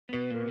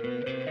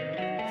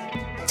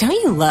Don't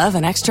you love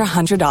an extra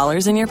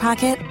 $100 in your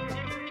pocket?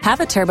 Have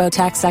a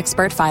TurboTax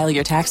expert file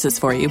your taxes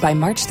for you by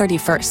March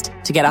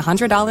 31st to get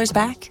 $100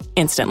 back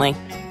instantly.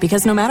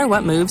 Because no matter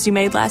what moves you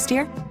made last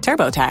year,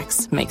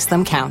 TurboTax makes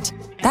them count.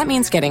 That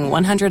means getting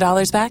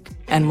 $100 back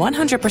and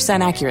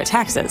 100% accurate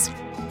taxes,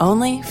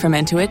 only from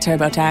Intuit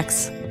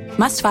TurboTax.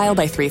 Must file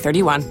by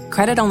 3/31.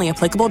 Credit only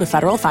applicable to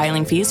federal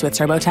filing fees with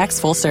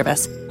TurboTax full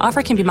service.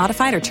 Offer can be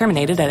modified or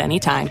terminated at any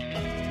time.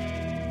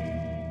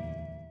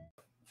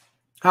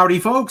 Howdy,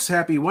 folks.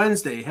 Happy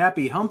Wednesday.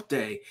 Happy hump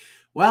day.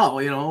 Well,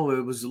 it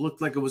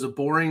looked like it was a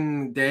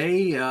boring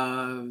day.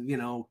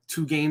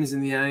 2 games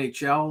in the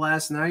NHL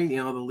last night.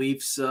 The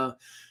Leafs, were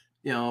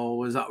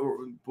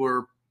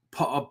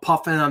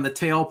puffing on the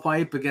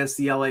tailpipe against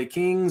the LA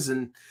Kings,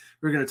 and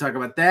we're going to talk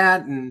about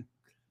that. And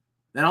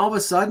then all of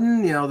a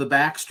sudden, the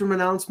Backstrom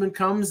announcement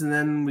comes, and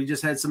then we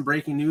just had some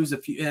breaking news,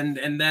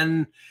 and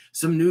then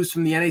some news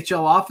from the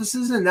NHL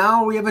offices, and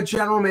now we have a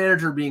general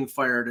manager being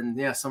fired. And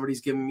yeah, somebody's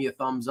giving me a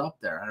thumbs up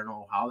there. I don't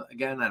know how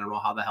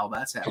the hell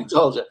that's happening. I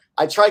told you.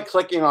 I tried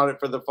clicking on it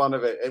for the fun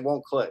of it. It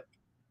won't click.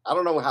 I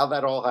don't know how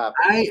that all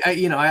happened.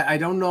 I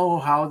don't know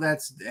how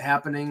that's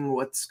happening,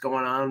 what's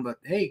going on, but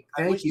hey,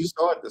 thank you. You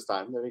saw it this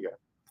time. There you go.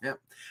 Yeah.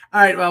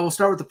 All right. Well, we'll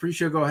start with the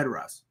pre-show. Go ahead,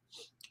 Russ.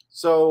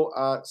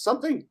 So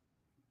something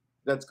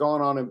that's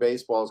going on in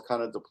baseball is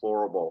kind of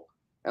deplorable,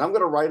 and I'm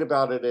going to write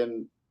about it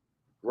in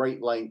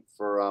great length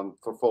for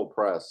full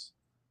press.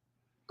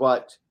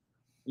 But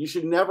you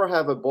should never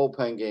have a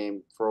bullpen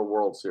game for a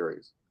World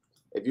Series.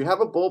 If you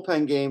have a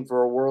bullpen game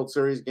for a World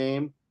Series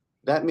game,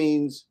 that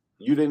means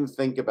you didn't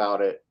think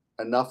about it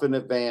enough in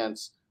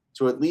advance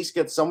to at least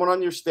get someone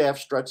on your staff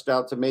stretched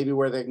out to maybe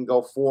where they can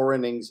go 4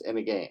 innings in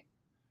a game.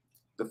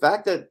 The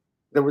fact that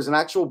there was an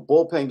actual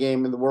bullpen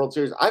game in the World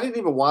Series, I didn't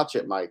even watch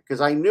it, Mike,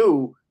 because I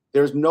knew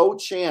there's no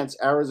chance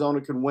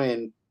Arizona can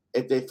win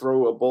if they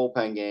throw a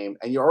bullpen game,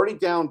 and you're already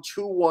down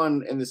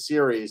 2-1 in the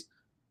series.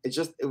 It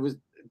was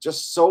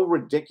just so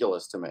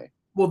ridiculous to me.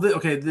 Well,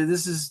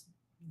 this is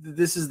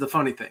the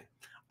funny thing.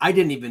 I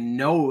didn't even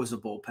know it was a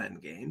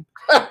bullpen game.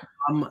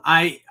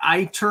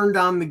 I turned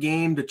on the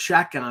game to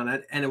check on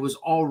it, and it was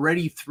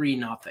already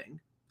 3-0.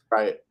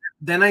 Right.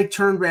 Then I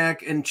turned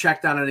back and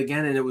checked on it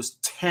again, and it was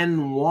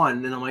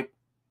 10-1, and I'm like,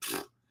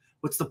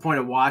 what's the point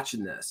of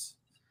watching this?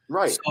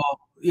 Right. So,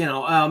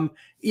 and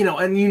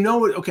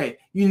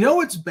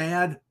it's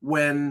bad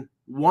when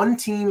one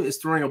team is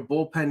throwing a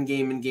bullpen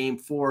game in game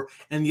 4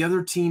 and the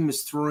other team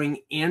is throwing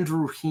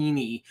Andrew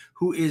Heaney,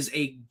 who is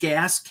a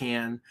gas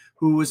can,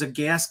 who was a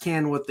gas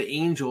can with the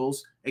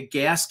Angels, a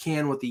gas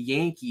can with the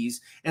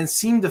Yankees, and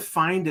seemed to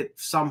find it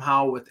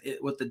somehow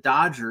with the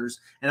Dodgers.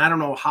 And I don't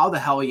know how the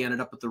hell he ended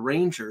up with the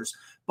Rangers,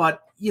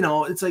 but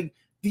it's like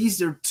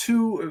these are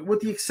two, with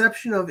the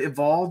exception of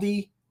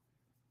Eovaldi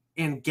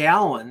and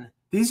Gallen.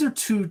 These are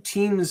 2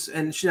 teams,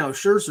 and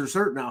Scherzer's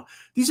hurt now.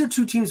 These are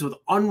 2 teams with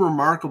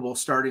unremarkable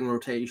starting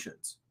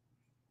rotations.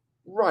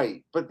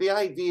 Right, but the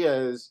idea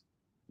is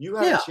you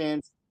had a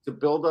chance to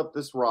build up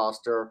this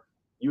roster.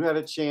 You had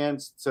a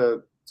chance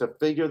to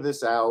figure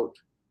this out.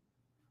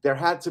 There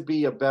had to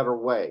be a better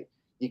way.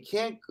 You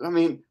can't.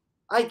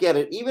 I get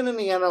it. Even in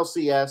the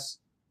NLCS,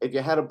 if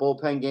you had a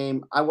bullpen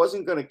game, I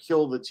wasn't going to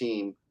kill the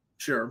team.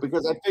 Sure,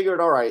 because I figured,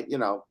 all right,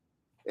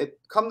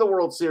 come the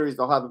World Series,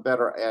 they'll have a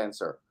better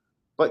answer.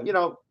 But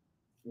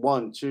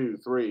 1, 2,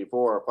 3,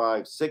 4,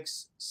 5,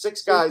 6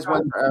 guys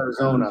went for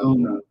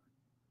Arizona,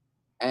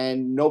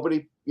 and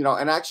nobody,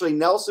 and actually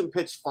Nelson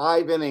pitched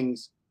 5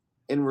 innings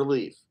in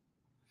relief.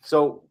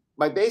 So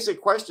my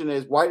basic question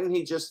is, why didn't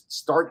he just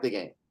start the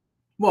game?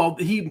 Well,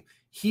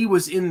 he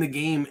was in the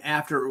game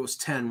after it was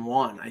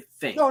 10-1, I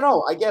think.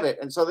 No, I get it,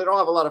 and so they don't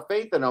have a lot of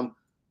faith in him.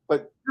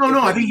 But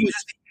no, I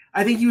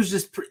think he was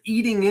just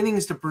eating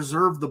innings to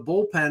preserve the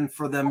bullpen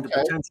for them to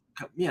potentially.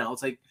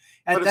 It's like.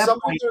 But if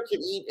somebody there could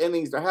eat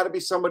innings, there had to be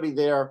somebody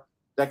there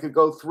that could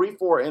go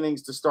 3-4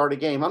 innings to start a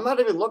game. I'm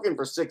not even looking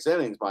for 6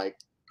 innings, Mike.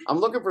 I'm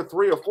looking for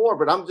 3 or 4,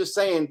 but I'm just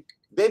saying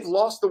they've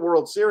lost the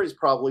World Series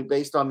probably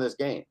based on this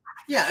game.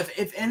 Yeah,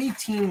 if any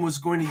team was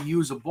going to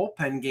use a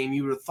bullpen game,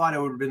 you would have thought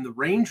it would have been the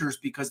Rangers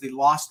because they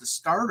lost the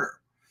starter.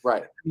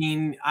 Right.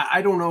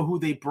 I don't know who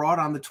they brought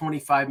on the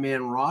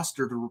 25-man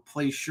roster to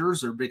replace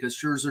Scherzer because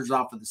Scherzer's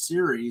out for the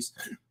series.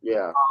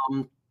 Yeah.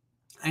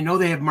 I know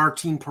they have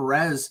Martin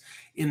Perez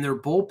in their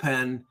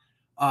bullpen,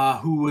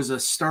 who was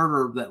a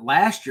starter that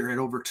last year had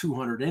over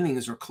 200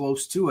 innings or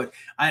close to it.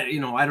 I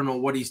don't know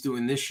what he's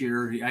doing this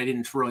year. I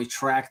didn't really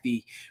track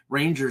the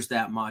Rangers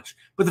that much.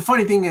 But the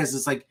funny thing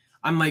is,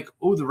 I'm like,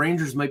 oh, the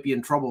Rangers might be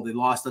in trouble. They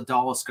lost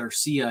Adolis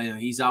Garcia.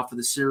 He's out for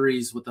the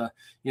series with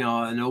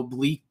an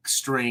oblique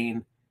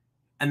strain.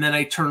 And then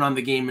I turn on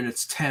the game and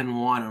it's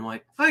 10-1. I'm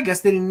like, I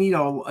guess they didn't need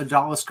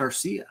Adolis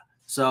Garcia.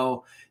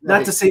 So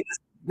not to say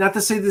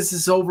this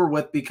is over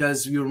with,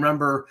 because you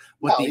remember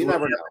what you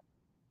never know.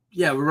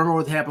 Yeah, remember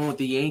what happened with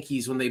the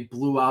Yankees when they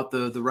blew out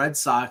the Red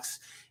Sox.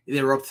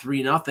 They were up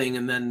 3-0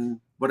 and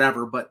then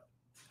whatever. But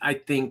I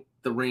think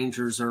the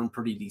Rangers are in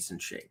pretty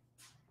decent shape.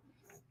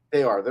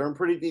 They are. They're in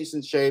pretty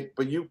decent shape,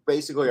 but you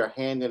basically are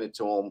handing it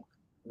to them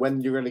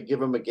when you're going to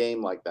give him a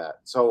game like that.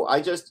 So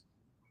I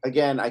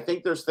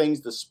think there's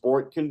things the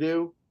sport can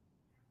do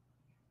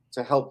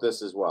to help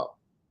this as well.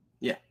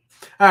 Yeah.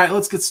 All right,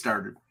 let's get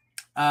started.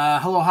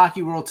 Hello,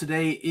 Hockey World.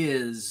 Today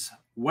is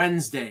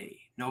Wednesday,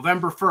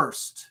 November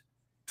 1st,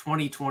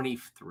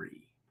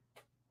 2023.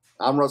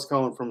 I'm Russ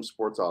Cohen from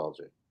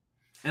Sportsology.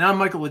 And I'm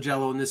Michael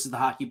Lagello, and this is the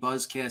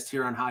HockeyBuzzCast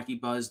here on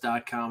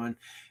HockeyBuzz.com. And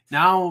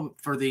now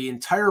for the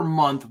entire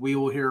month, we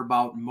will hear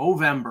about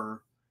Movember.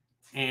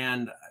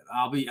 And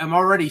I'm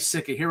already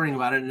sick of hearing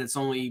about it, and it's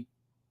only...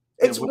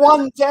 It's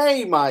one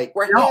day, Mike.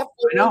 We're halfway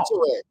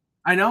into it.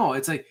 I know.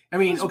 It's like, I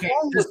mean, What's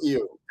wrong with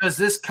you? Does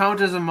this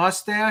count as a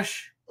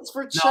mustache? It's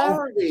for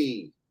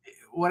charity.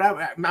 No.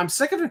 Whatever. I'm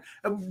sick of it.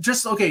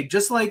 Just like you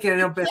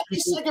can't be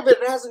sick of it.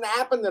 It hasn't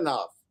happened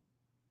enough.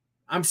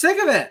 I'm sick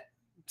of it.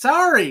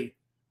 Sorry.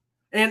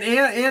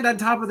 And on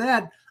top of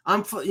that,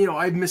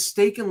 I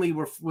mistakenly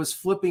was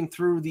flipping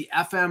through the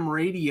FM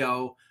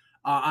radio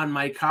on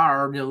my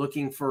car,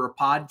 looking for a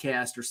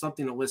podcast or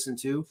something to listen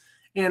to.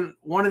 And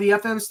one of the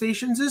FM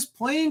stations is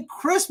playing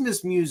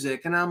Christmas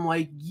music. And I'm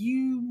like,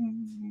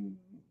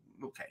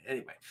 okay,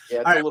 anyway.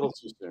 Yeah, it's a little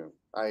too soon.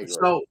 I agree.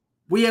 So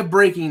we have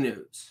breaking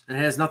news, and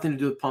it has nothing to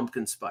do with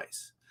pumpkin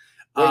spice.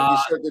 Wait,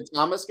 did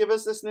Thomas give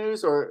us this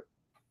news, or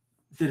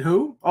did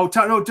who? Oh,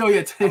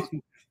 yes.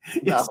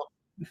 No.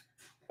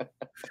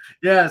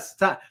 Yes,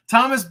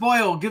 Thomas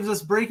Boyle gives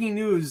us breaking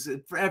news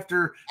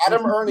after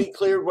Adam Ernie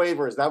cleared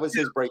waivers. That was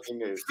his breaking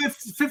news.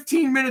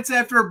 15 minutes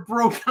after it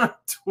broke on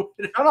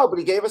Twitter. No, but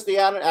he gave us the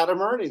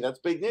Adam Ernie. That's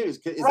big news.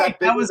 Is right,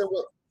 that bigger than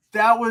what?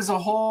 That was a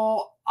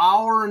whole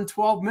hour and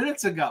 12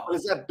 minutes ago.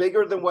 Is that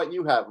bigger than what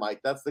you have,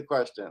 Mike? That's the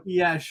question.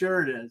 Yeah,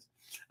 sure it is.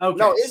 Okay.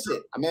 No, is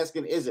it? I'm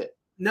asking, is it?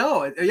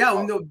 No,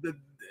 yeah, no,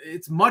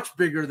 it's much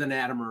bigger than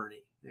Adam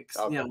Ernie.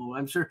 Okay.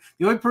 I'm sure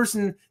the only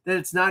person that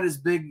it's not as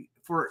big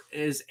for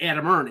is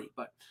Adam Ernie.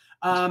 But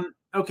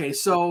okay,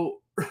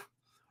 so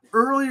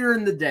earlier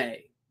in the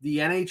day, the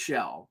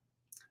NHL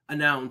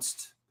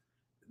announced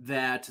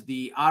that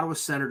the Ottawa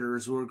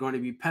Senators were going to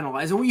be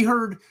penalized, and we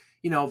heard,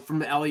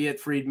 from Elliot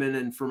Friedman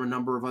and from a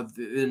number of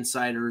other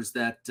insiders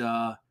that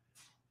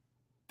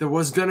there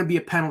was going to be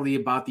a penalty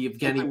about the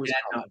Evgeny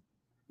Dadonov.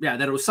 Yeah,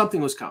 that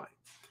something was coming.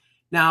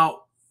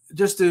 Now,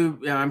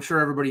 I'm sure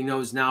everybody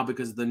knows now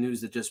because of the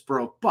news that just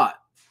broke, but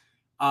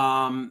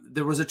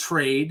there was a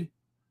trade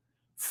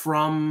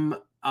from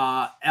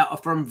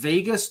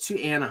Vegas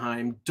to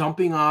Anaheim,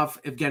 dumping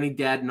off Evgeny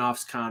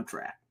Dadonov's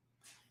contract.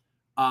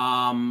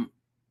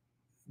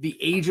 The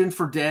agent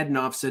for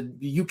Dadonov said,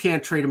 you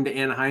can't trade him to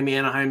Anaheim.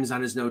 Anaheim's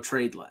on his no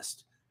trade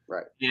list.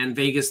 Right. And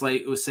Vegas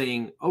was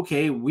saying,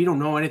 okay, we don't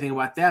know anything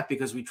about that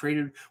because when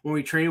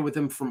we traded with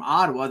him from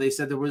Ottawa, they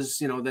said there was,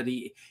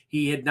 that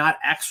he had not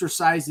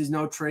exercised his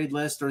no trade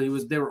list, or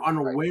they were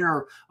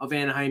unaware of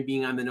Anaheim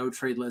being on the no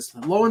trade list.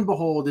 Lo and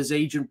behold, his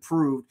agent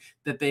proved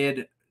that they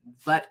had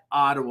let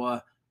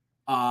Ottawa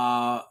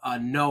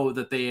know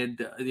that they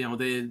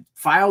had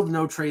filed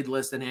no trade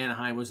list and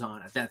Anaheim was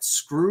on it. That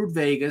screwed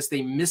Vegas.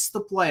 They missed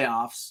the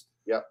playoffs.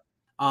 Yep.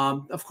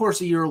 Of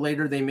course, a year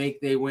later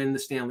they win the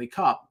Stanley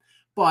Cup.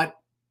 But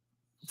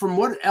from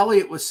what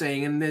Elliot was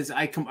saying, and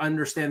I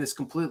understand this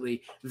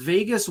completely,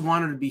 Vegas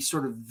wanted to be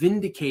sort of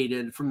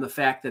vindicated from the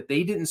fact that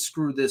they didn't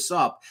screw this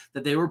up,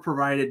 that they were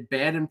provided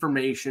bad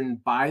information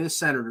by the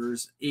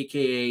Senators,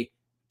 aka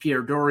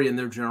Pierre Dorian,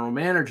 their general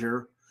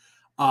manager,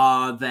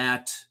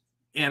 that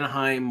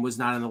Anaheim was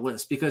not on the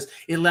list, because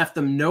it left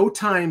them no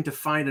time to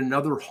find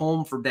another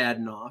home for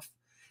Dadonov.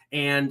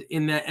 And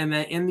in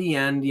the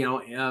end,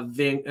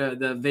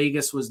 the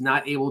Vegas was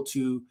not able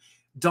to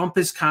dump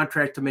his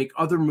contract to make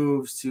other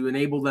moves to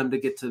enable them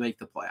to make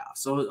the playoffs.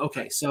 So,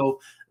 okay. So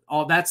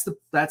all that's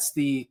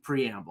the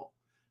preamble.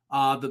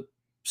 The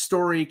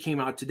story came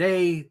out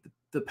today.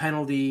 The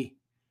penalty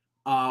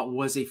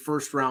was a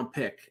first round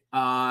pick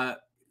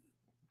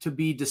to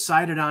be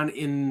decided on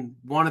in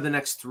one of the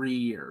next 3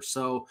 years.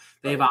 So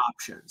they have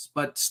options,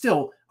 but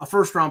still a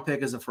first round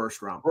pick is a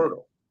first round pick.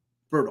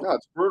 Brutal. No,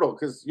 it's brutal.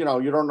 Cause you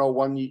don't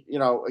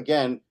know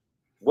again,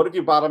 what if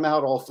you bottom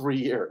out all 3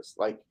 years?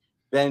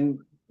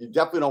 Then you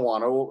definitely don't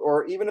want to,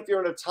 or even if you're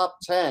in the top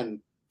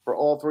 10 for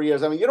all 3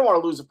 years. I mean, you don't want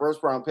to lose a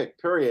first round pick,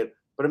 period.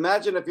 But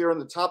imagine if you're in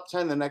the top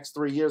 10 the next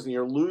 3 years and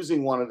you're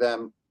losing one of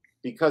them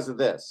because of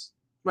this.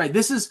 Right.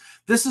 This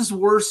is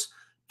worse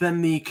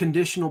than the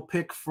conditional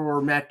pick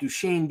for Matt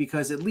Duchene,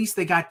 because at least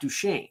they got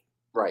Duchene.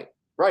 Right.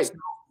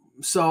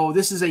 So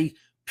this is a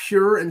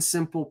pure and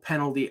simple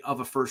penalty of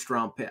a first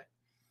round pick.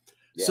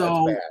 Yeah,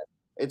 so it's bad.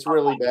 It's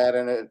really bad,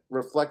 and it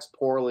reflects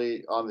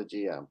poorly on the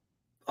GM.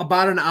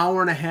 About an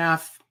hour and a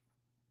half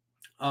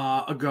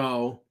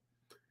ago,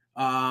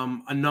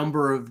 a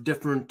number of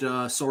different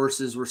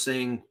sources were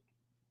saying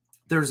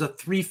there's a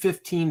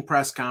 3:15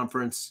 press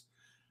conference.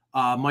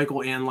 Michael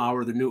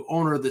Andlauer, the new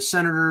owner of the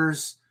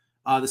Senators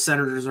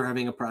are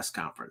having a press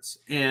conference.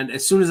 And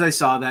as soon as I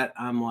saw that,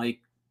 I'm like,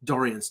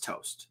 Dorian's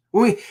toast.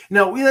 This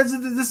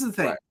is the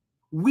thing. Right.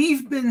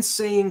 We've been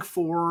saying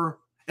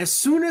as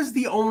soon as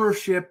the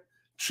ownership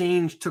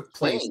change took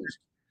place,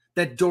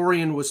 that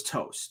Dorian was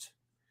toast.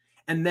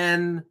 And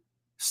then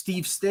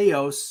Steve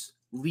Staios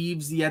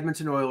leaves the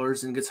Edmonton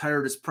Oilers and gets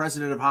hired as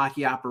president of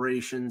hockey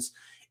operations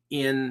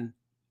in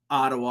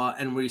Ottawa,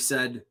 and we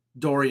said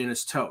Dorian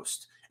is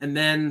toast. And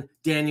then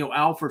Daniel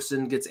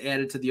Alfredsson gets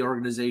added to the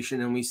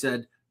organization, and we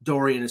said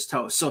Dorian is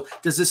toast. So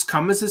does this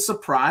come as a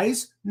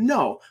surprise?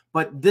 No,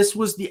 but this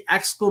was the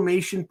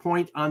exclamation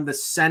point on the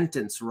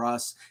sentence,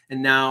 Russ,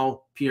 and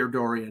now Pierre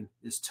Dorian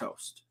is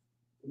toast.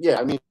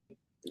 Yeah, I mean,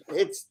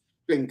 it's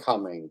been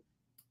coming.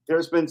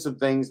 There's been some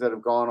things that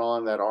have gone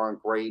on that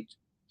aren't great.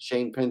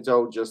 Shane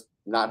Pinto just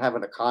not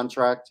having a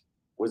contract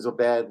was a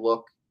bad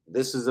look.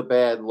 This is a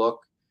bad look.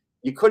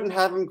 You couldn't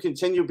have him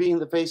continue being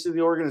the face of the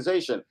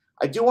organization.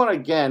 I do want to,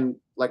 again,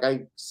 like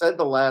I said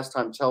the last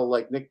time, tell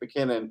like Nick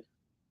McKinnon,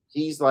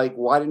 he's like,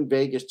 why didn't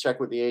Vegas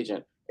check with the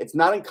agent? It's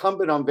not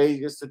incumbent on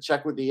Vegas to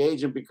check with the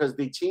agent because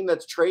the team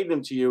that's trading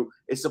him to you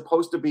is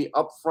supposed to be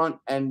upfront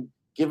and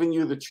giving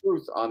you the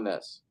truth on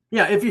this.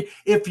 Yeah,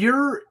 if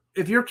you're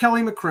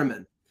Kelly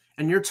McCrimmon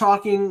and you're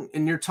talking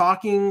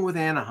with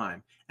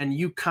Anaheim and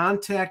you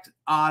contact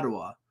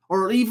Ottawa,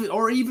 or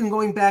even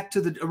going back to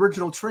the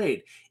original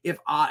trade, if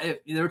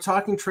they're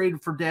talking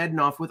trade for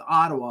Dadonov with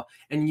Ottawa,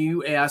 and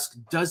you ask,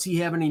 does he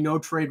have any no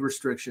trade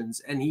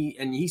restrictions, and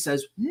he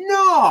says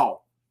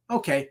no,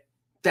 okay,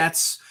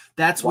 that's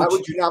why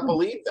would you not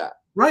believe that?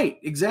 Right,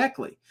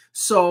 exactly.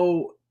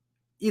 So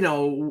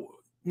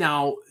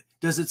now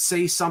does it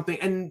say something?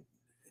 And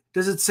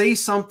does it say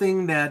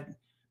something that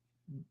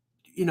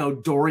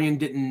Dorian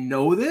didn't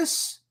know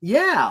this?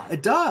 Yeah,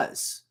 it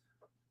does.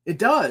 It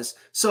does.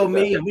 So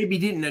maybe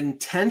didn't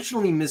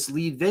intentionally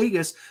mislead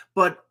Vegas,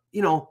 but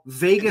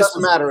Vegas, it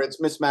doesn't matter. It's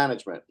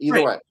mismanagement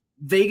either way.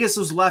 Vegas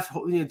was left,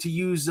 to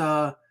use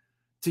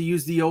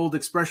the old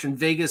expression,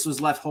 Vegas was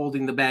left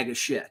holding the bag of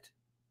shit.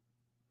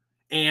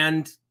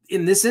 And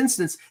in this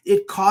instance,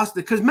 it cost,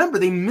 because remember,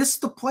 they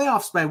missed the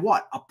playoffs by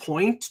what? A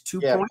point, 2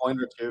 points? Yeah, a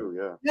point or two,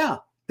 yeah. Yeah.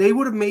 They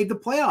would have made the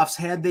playoffs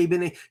had they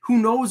been. Who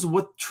knows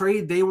what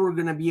trade they were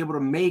going to be able to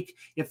make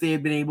if they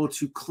had been able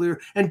to clear.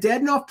 And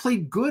Dadonov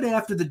played good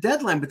after the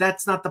deadline, but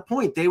that's not the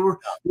point. They were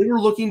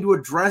looking to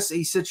address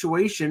a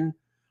situation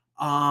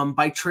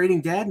by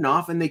trading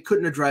Dadonov, and they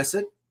couldn't address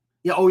it.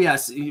 Yeah. Oh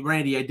yes,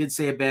 Randy, I did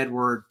say a bad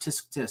word.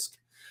 Tisk.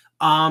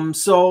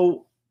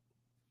 So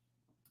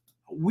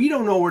we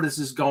don't know where this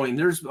is going.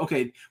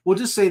 We'll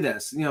just say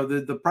this.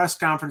 The press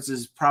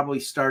conferences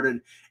probably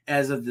started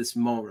as of this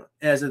moment.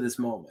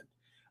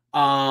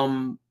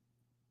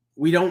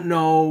 We don't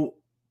know.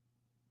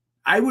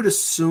 I would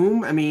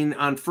assume,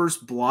 on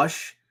first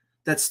blush,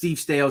 that Steve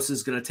Staios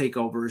is going to take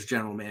over as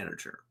general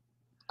manager.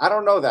 I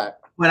don't know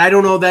that. But I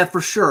don't know that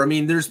for sure.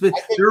 There's been.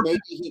 I think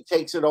maybe he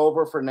takes it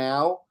over for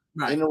now,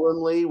 right,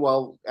 interimly,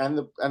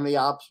 and the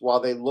ops while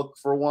they look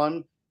for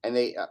one and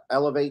they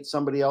elevate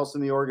somebody else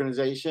in the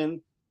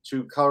organization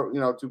to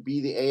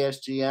be the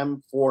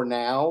ASGM for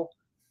now,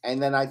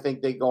 and then I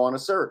think they go on a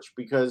search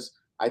because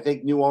I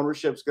think new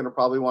ownership is going to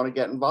probably want to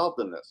get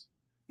involved in this.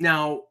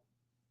 Now,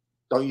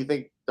 don't you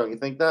think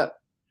that?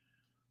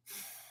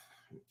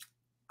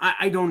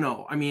 I don't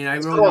know.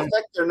 It's going to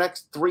affect their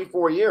next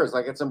 3-4 years.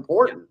 Like, it's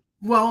important.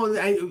 Yeah. Well,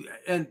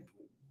 and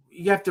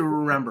you have to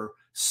remember,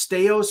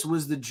 Staios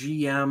was the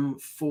GM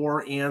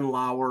for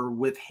Andlauer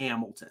with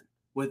Hamilton,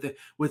 with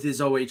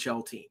his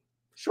OHL team.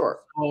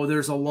 Sure. Oh,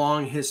 there's a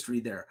long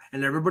history there,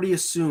 and everybody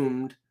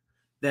assumed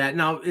that.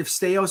 Now, if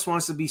Staios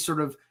wants to be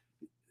sort of,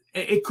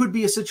 it could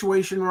be a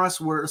situation,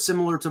 Russ, where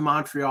similar to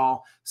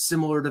Montreal,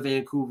 similar to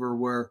Vancouver,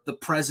 where the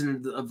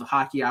president of the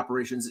hockey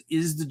operations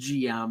is the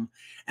GM,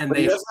 and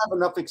he doesn't have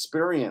enough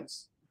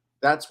experience.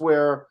 That's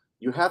where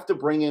you have to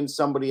bring in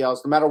somebody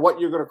else, no matter what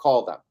you're going to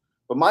call them.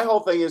 But my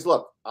whole thing is,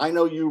 look, I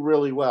know you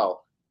really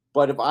well,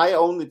 but if I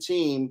own the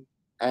team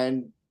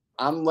and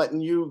I'm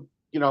letting you,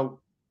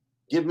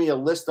 give me a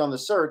list on the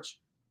search,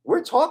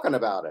 we're talking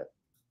about it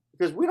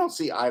because we don't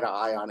see eye to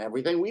eye on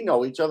everything. We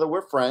know each other.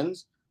 We're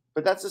friends.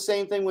 But that's the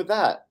same thing with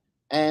that.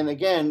 And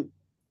again,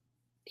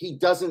 he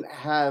doesn't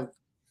have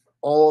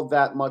all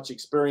that much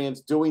experience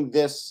doing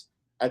this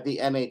at the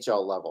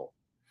NHL level.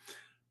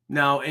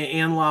 Now,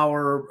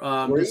 Andlauer.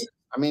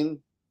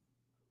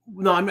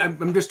 No,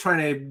 I'm just trying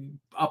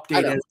to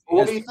update.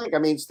 What do you think?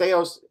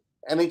 Staios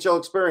NHL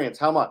experience,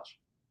 how much?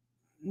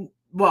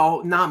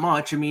 Well, not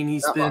much.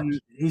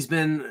 He's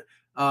been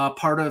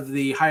part of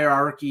the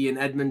hierarchy in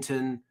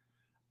Edmonton,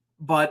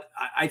 but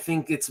I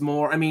think it's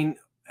more.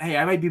 Hey,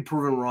 I might be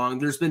proven wrong.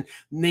 There's been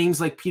names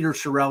like Peter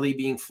Chiarelli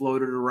being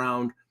floated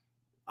around.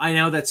 I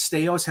know that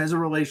Staios has a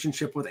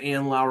relationship with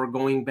Andlauer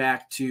going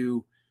back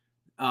to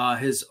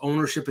his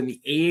ownership in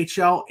the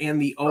AHL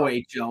and the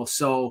OHL.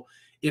 So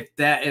if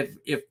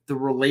the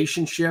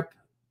relationship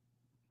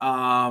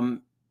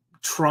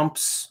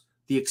trumps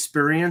the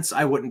experience,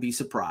 I wouldn't be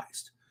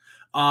surprised.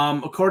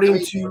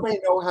 According to, you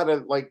may know how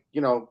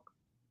to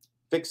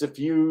fix a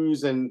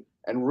fuse and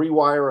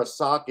rewire a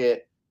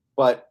socket.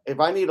 But if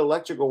I need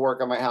electrical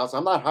work on my house,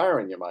 I'm not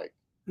hiring you, Mike.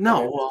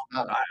 No,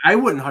 I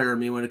wouldn't hire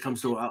me when it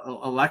comes to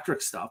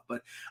electric stuff.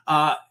 But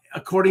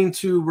according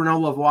to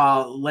Renaud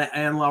Lavoie,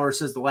 Andlauer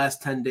says the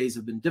last 10 days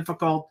have been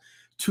difficult.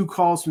 2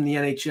 calls from the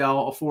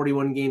NHL, a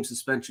 41-game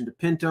suspension to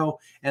Pinto,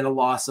 and a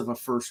loss of a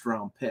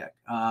first-round pick.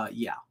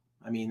 Yeah,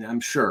 I mean, I'm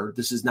sure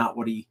this is not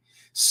what he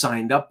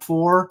signed up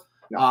for.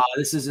 No.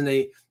 This isn't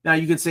a – now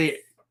you could say,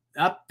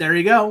 there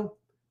you go.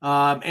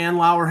 Ann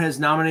Lauer has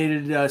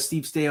nominated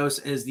Steve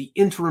Staios as the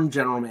interim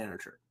general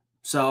manager.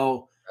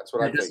 So that's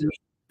what I think.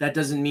 That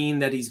doesn't mean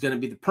that he's going to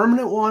be the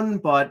permanent one,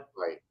 but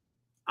right.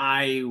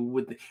 I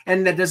would,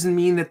 and that doesn't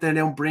mean that they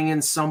don't bring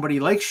in somebody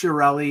like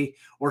Chiarelli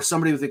or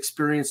somebody with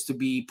experience to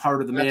be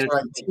part of the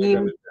management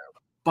team.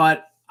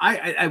 But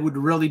I would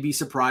really be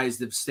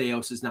surprised if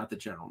Staios is not the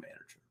general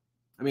manager.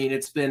 I mean,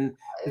 it's been.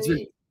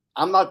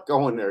 I'm not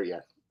going there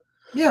yet.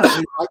 Yeah,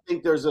 I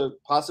think there's a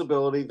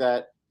possibility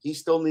that he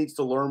still needs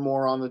to learn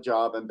more on the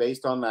job, and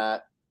based on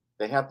that,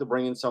 they have to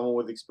bring in someone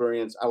with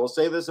experience. I will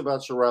say this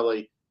about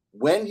Chiarelli: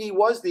 when he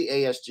was the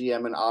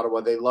ASGM in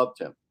Ottawa, they loved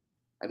him.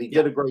 And he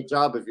did a great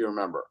job, if you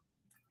remember.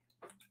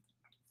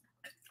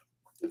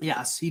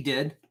 Yes, he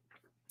did.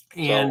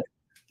 And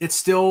it's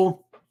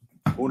still,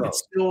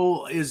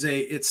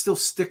 it still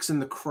sticks in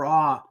the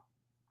craw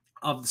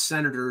of the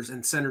Senators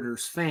and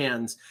Senators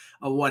fans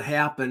of what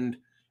happened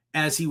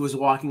as he was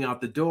walking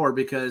out the door,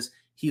 because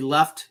he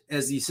left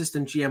as the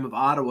assistant GM of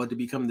Ottawa to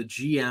become the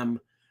GM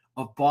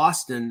of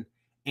Boston.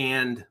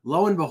 And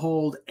lo and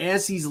behold,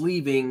 as he's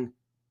leaving,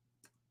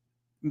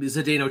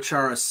 Zdeno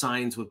Chara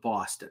signs with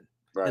Boston.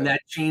 Right. And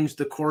that changed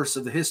the course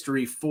of the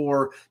history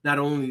for not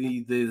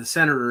only the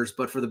Senators,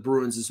 but for the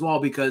Bruins as well,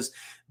 because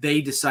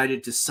they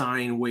decided to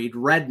sign Wade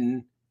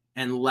Redden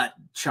and let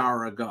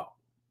Chara go.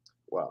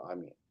 Well, I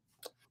mean,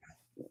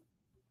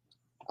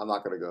 I'm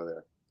not going to go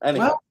there.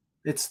 Anyway. Well,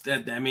 it's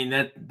that. I mean,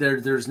 that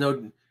there's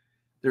no.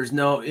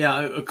 Yeah,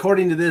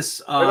 according to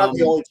this, they're not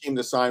the only team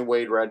to sign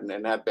Wade Redden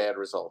and have bad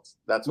results.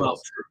 That's what.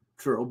 Well,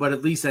 true. But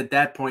at least at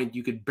that point,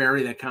 you could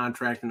bury that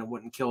contract and it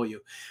wouldn't kill you.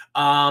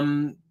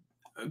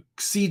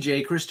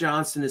 CJ, Chris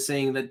Johnston, is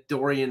saying that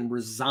Dorian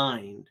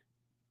resigned.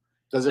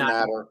 Doesn't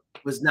matter.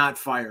 Was not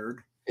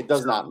fired. It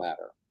does not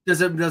matter.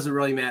 Doesn't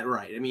really matter,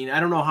 right? I mean, I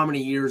don't know how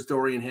many years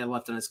Dorian had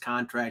left on his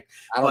contract.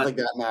 I don't think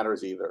that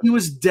matters either. He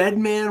was dead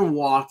man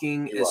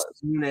walking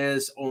soon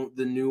as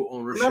the new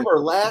ownership. Remember,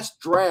 last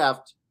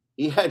draft,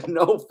 he had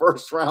no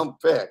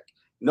first-round pick,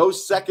 no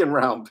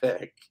second-round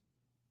pick.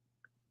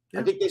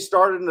 Yeah. I think they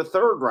started in the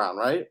 3rd round,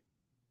 right?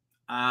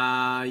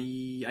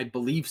 I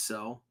believe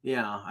so.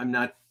 Yeah, I'm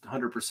not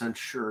 100%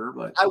 sure,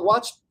 but I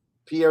watched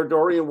Pierre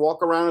Dorian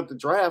walk around at the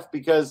draft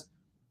because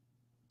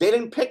they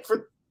didn't pick for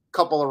a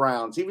couple of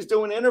rounds. He was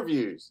doing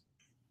interviews.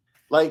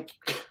 Like,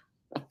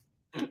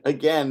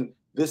 again,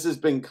 this has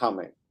been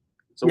coming.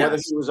 So whether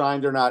he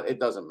resigned or not, it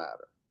doesn't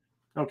matter.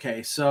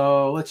 Okay,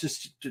 so let's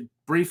just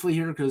briefly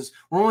here, because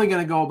we're only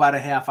going to go about a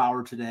half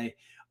hour today.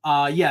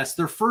 Yes,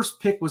 their first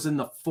pick was in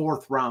the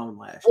 4th round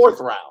last year. 4th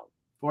round.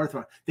 4th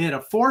round. They had a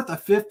 4th, a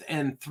 5th,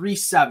 and 3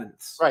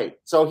 7ths. Right.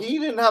 So he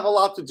didn't have a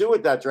lot to do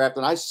with that draft,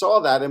 and I saw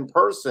that in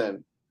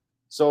person.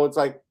 So it's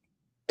like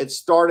it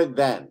started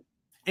then.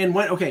 And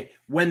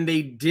when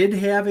they did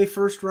have a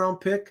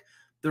first-round pick,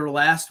 their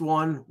last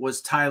one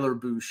was Tyler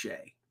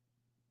Boucher.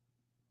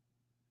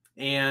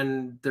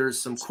 And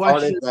there's some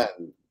questions.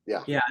 Then.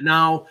 Yeah. Yeah.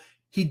 Now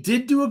he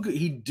did do a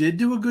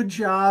good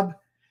job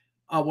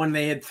when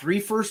they had 3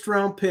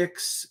 first-round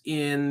picks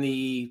in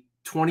the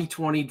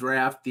 2020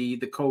 draft, the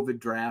COVID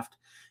draft,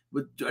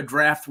 with a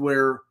draft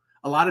where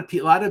a lot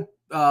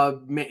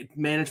of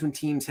management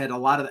teams had a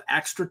lot of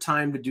extra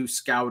time to do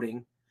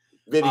scouting,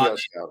 video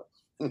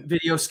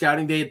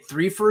scouting. They had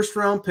 3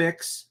 first-round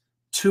picks,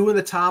 2 in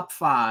the top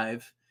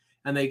 5,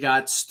 and they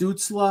got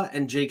Stützle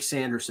and Jake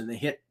Sanderson. They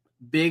hit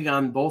big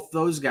on both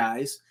those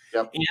guys.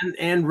 Yep.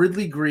 And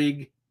Ridley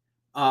Greig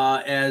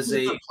as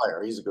a good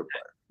player. He's a good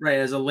player. Right,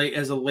 as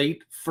a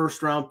late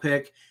first-round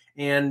pick.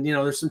 And,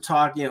 there's some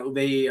talk,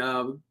 they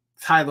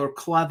Tyler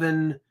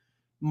Clevin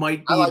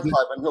might be. I like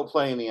Clevin. He'll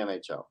play in the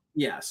NHL.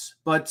 Yes.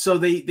 But so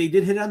they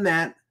did hit on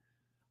that.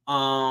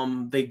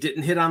 They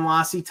didn't hit on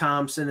Lassie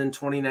Thompson in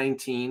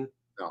 2019.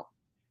 No.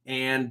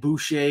 And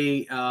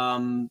Boucher,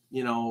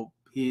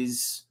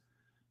 he's,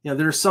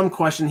 there's some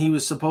question he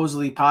was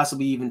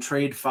possibly even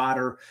trade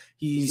fodder.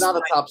 He's not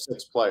a top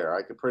 6 player.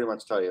 I could pretty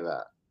much tell you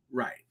that.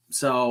 Right.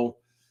 So,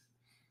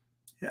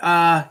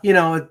 a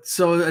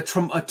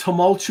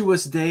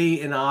tumultuous day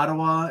in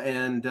Ottawa,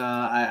 and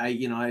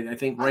I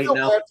think right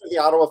now bad for the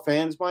Ottawa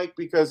fans, Mike,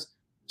 because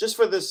just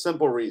for this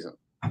simple reason,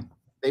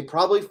 they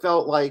probably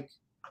felt like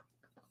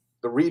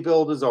the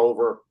rebuild is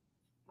over.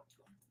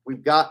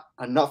 We've got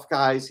enough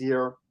guys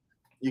here.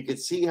 You could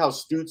see how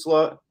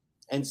Stützle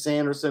and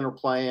Sanderson are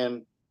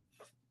playing,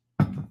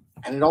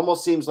 and it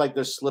almost seems like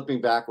they're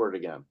slipping backward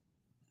again.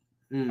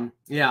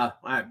 Yeah,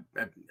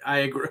 I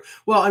agree.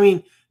 Well, I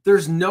mean,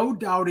 there's no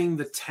doubting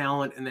the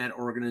talent in that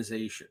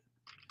organization.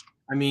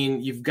 I mean,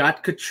 you've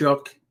got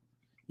Tkachuk,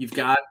 you've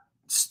got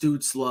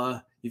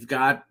Stützle, you've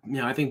got,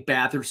 I think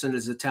Batherson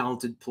is a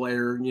talented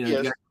player. Yes.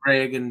 You've got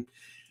Craig, and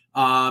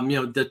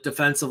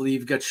defensively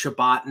you've got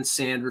Shabbat and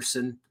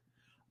Sanderson.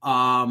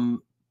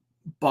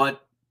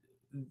 But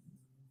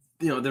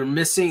they're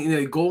missing.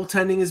 The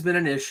goaltending has been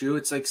an issue.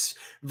 It's like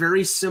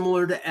very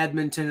similar to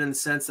Edmonton in the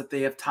sense that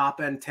they have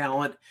top end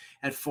talent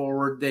at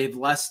forward. They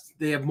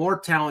have more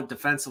talent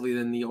defensively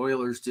than the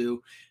Oilers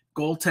do.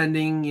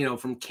 Goaltending,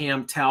 from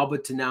Cam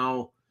Talbot to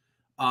now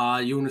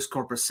Jonas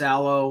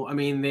Korpisalo. I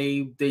mean,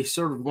 they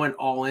sort of went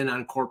all in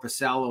on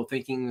Korpisalo,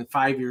 thinking the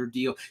 5-year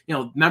deal.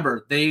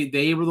 Remember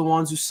they were the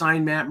ones who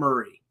signed Matt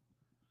Murray.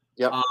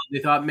 Yep. They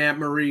thought Matt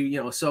Murray.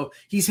 So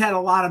he's had a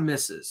lot of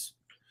misses.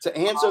 To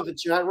answer the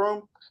chat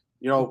room,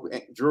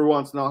 Drew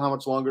wants to know how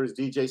much longer does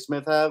DJ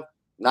Smith have?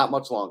 Not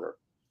much longer.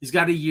 He's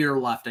got a year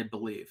left, I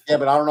believe. Yeah,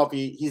 but I don't know if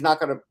he's not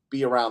going to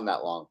be around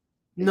that long.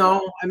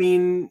 No, I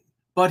mean,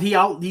 but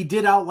he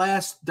did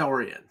outlast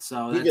Dorian.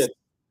 So he did.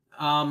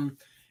 Ann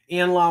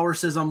Lauer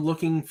says, I'm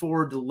looking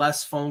forward to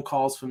less phone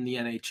calls from the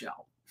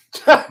NHL.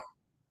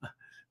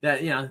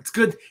 It's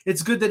good.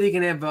 It's good that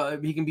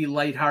he can be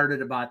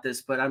lighthearted about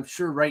this, but I'm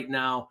sure right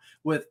now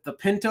with the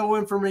Pinto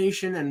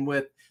information and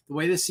with the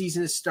way the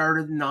season has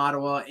started in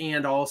Ottawa,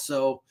 and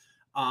also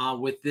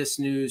with this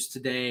news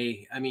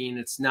today, I mean,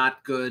 it's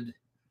not good.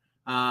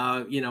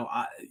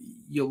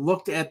 You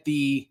looked at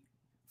the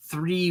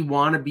 3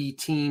 wannabe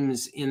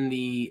teams in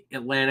the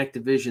Atlantic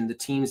Division, the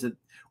teams that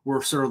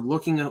were sort of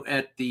looking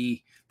at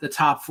the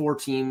top 4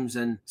 teams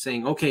and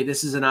saying, okay,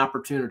 this is an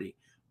opportunity.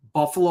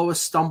 Buffalo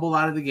has stumbled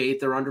out of the gate.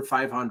 They're under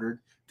 500.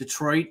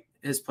 Detroit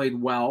has played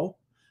well,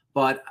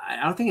 but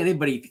I don't think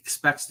anybody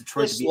expects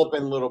Detroit to be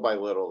slipping little by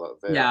little.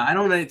 Though. Yeah, I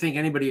don't think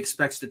anybody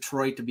expects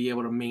Detroit to be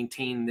able to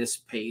maintain this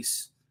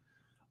pace.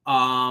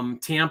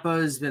 Tampa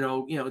has been,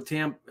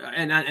 Tampa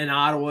and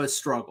Ottawa has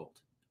struggled,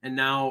 and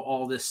now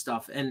all this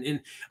stuff,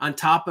 and on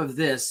top of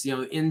this,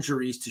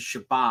 injuries to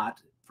Shabbat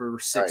for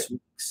 6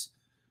 weeks.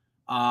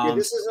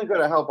 This isn't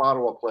going to help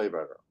Ottawa play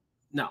better.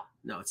 No,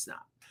 it's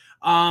not.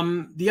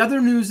 The other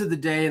news of the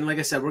day, and like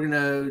I said, we're going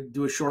to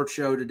do a short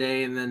show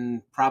today and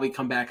then probably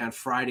come back on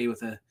Friday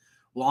with a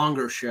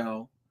longer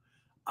show.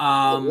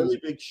 A really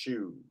big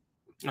shoe.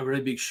 A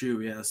really big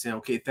shoe, yes. Yeah,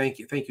 okay, thank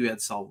you,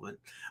 Ed Sullivan.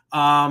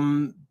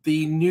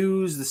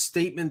 The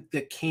statement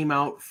that came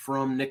out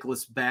from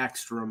Nicholas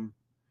Backstrom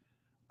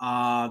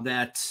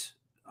that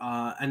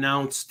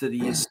announced that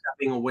he is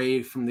stepping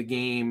away from the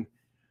game.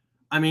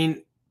 I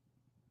mean,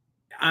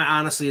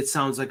 honestly, it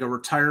sounds like a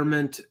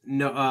retirement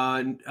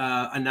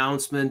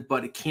announcement,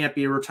 but it can't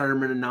be a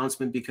retirement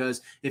announcement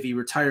because if he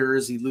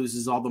retires, he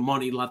loses all the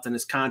money left in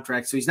his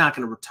contract. So he's not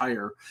going to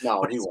retire.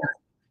 No, he won't.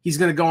 He's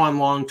going to go on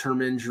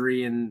long-term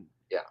injury, and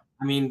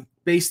I mean,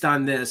 based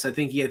on this, I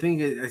think he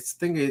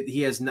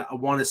has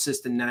 1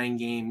 assist in 9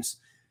 games.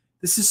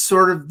 This is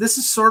sort of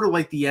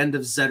like the end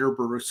of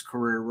Zetterberg's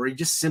career, where he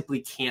just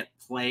simply can't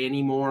play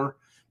anymore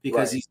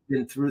because he's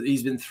been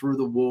through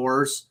the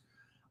wars.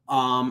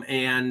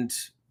 And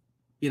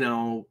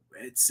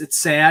it's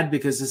sad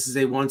because this is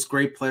a once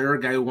great player,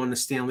 a guy who won the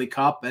Stanley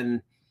Cup,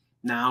 and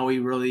now he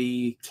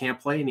really can't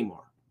play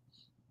anymore.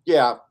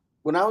 Yeah.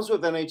 When I was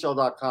with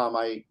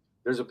NHL.com,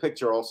 there's a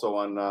picture also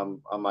on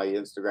my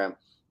Instagram.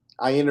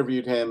 I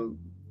interviewed him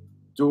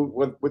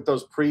with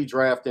those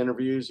pre-draft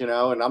interviews, and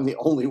I'm the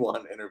only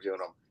one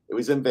interviewing him. It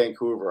was in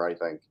Vancouver, I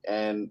think.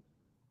 And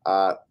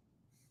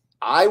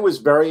I was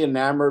very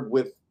enamored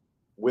with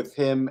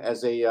him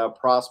as a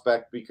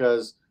prospect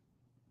because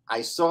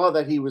I saw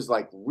that he was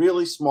like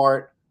really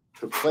smart,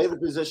 could play the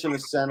position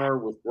of center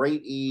with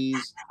great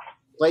ease,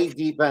 play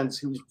defense.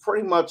 He was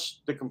pretty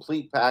much the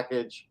complete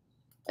package.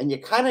 And you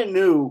kind of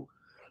knew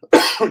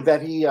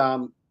that he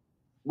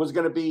was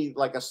going to be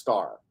like a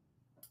star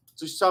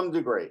to some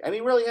degree. And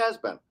he really has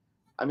been.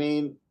 I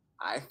mean,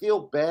 I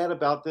feel bad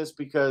about this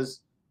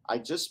because I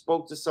just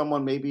spoke to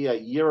someone maybe a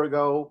year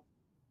ago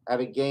at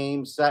a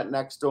game, sat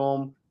next to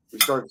him. We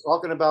started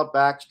talking about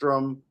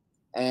Backstrom,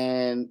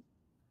 and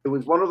it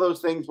was one of those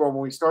things where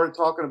when we started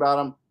talking about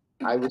him,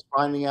 I was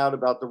finding out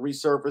about the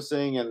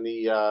resurfacing and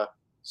the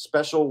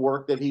special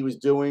work that he was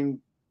doing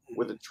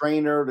with a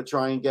trainer to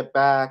try and get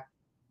back.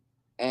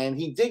 And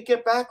he did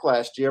get back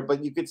last year,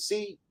 but you could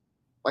see,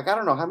 I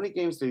don't know, how many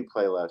games did he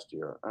play last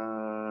year?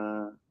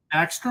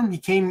 Backstrom,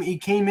 he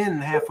came in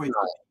halfway through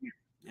the year.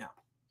 Yeah.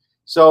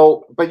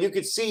 So, but you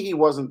could see he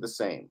wasn't the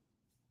same.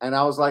 And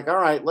I was like, all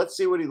right, let's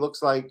see what he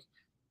looks like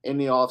in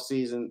the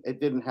offseason. It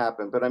didn't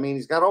happen. But, I mean,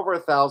 he's got over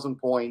 1,000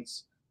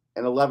 points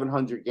in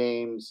 1,100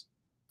 games.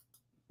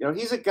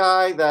 He's a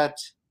guy that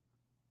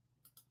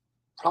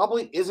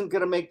probably isn't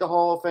going to make the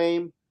Hall of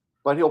Fame,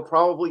 but he'll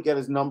probably get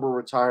his number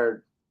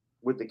retired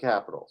with the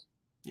Capitals.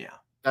 Yeah.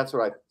 That's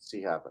what I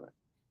see happening.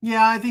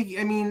 Yeah,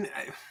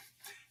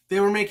 they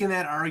were making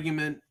that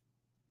argument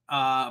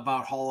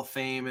about Hall of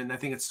Fame, and I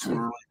think it's too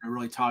early to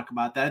really talk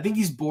about that. I think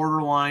he's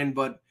borderline,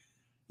 but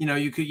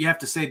you have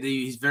to say that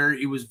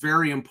he was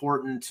very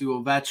important to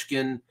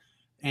Ovechkin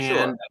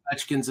and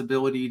Ovechkin's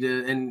ability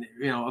to, and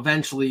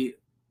eventually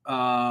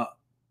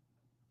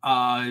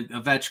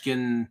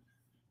Ovechkin,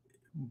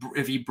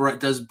 if he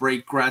does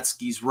break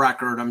Gretzky's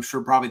record, I'm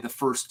sure probably the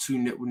first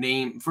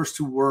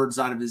two words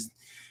out of his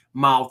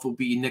mouth will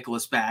be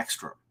Nicholas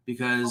Backstrom,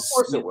 because of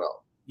course it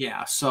will.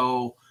 Yeah.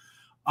 So,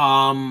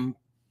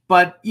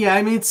 But yeah,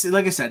 I mean, it's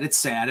like I said, it's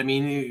sad. I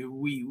mean,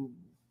 with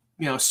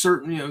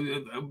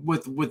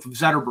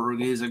Zetterberg,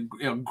 he's a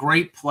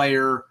great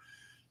player,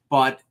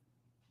 but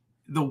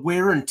the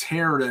wear and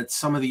tear that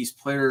some of these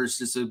players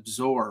just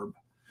absorb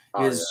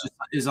is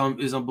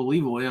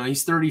unbelievable.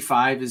 He's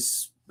 35.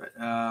 His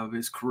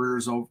career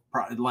is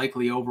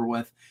likely over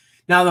with.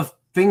 Now, the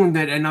thing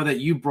that I know that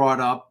you brought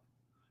up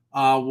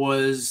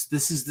was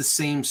this is the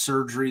same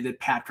surgery that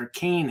Patrick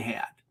Kane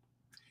had.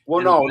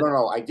 Well,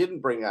 no. I didn't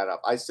bring that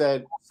up. I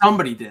said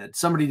somebody did.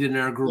 Somebody did in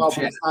our group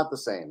chat. But it's not the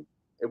same.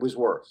 It was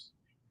worse.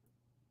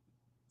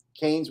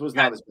 Kane's was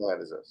not as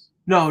bad as this.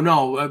 No.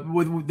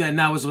 Then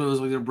that was what I was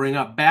going to bring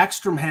up.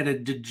 Backstrom had a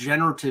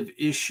degenerative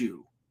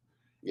issue,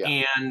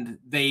 and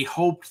they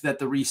hoped that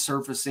the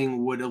resurfacing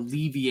would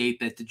alleviate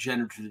that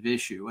degenerative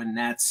issue, and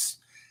that's,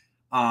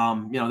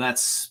 I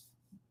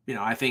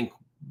think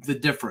the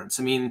difference.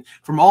 I mean,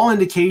 from all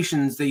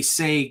indications, they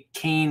say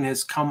Kane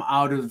has come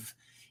out of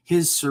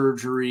his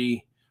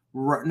surgery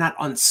not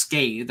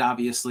unscathed.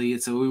 Obviously,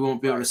 so we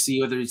won't be able to see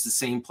whether he's the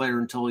same player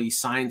until he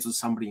signs with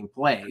somebody and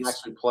plays. He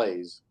actually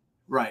plays,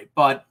 right?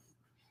 But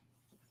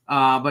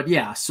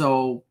yeah.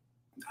 So,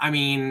 I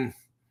mean,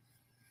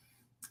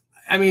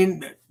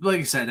 like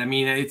I said, I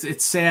mean,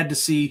 it's sad to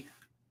see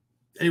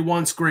a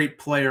once great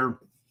player,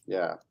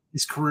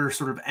 his career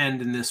sort of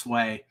end in this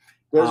way.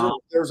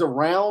 There's a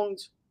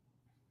round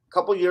a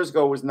couple of years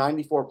ago was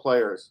 94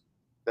 players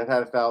that had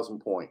 1,000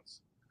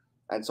 points,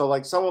 and so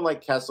like someone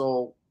like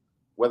Kessel,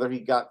 whether he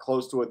got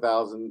close to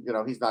 1,000,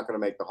 he's not going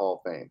to make the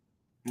Hall of Fame.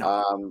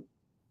 No.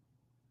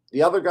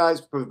 The other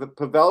guys,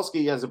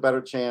 Pavelski has a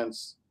better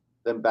chance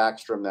than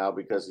Backstrom now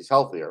because he's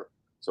healthier,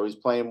 so he's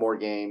playing more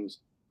games.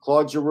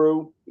 Claude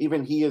Giroux,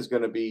 even he is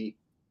going to be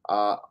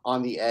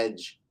on the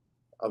edge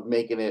of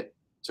making it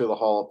to the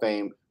Hall of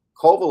Fame.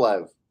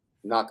 Kovalev,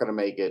 not going to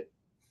make it,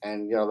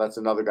 and that's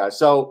another guy.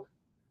 So,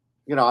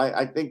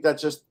 I think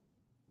that's just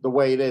the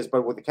way it is.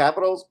 But with the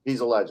Capitals, he's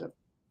a legend.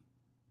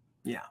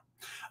 Yeah.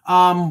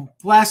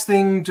 Last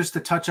thing, just to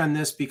touch on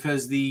this,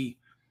 because the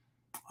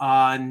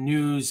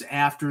news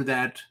after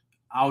that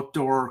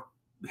outdoor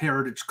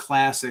Heritage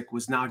Classic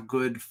was not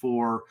good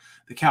for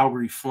the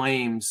Calgary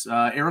Flames.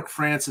 Eric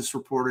Francis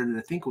reported,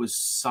 I think it was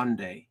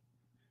Sunday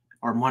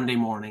or Monday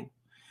morning,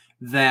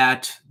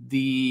 that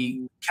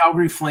the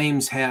Calgary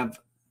Flames have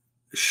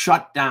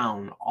shut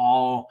down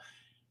all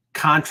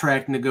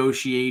contract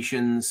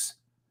negotiations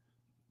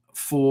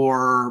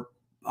for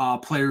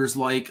players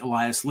like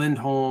Elias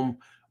Lindholm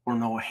or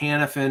Noah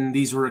Hannafin.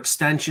 These were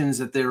extensions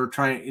that they were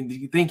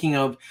thinking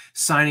of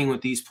signing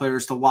with these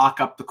players to lock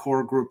up the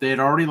core group. They had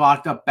already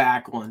locked up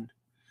Backlund.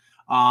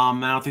 I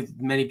don't think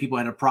many people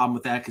had a problem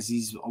with that because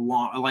he's a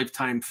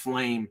lifetime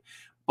Flame.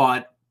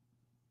 But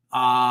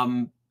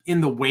in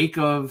the wake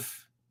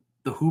of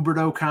the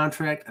Huberdeau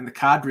contract and the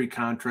Kadri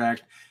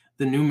contract,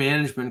 the new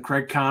management,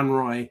 Craig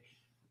Conroy,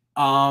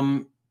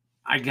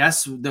 I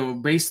guess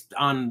based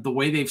on the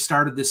way they've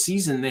started this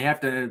season, they have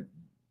to,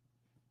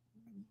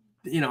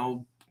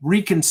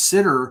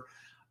 reconsider,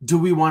 do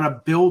we want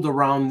to build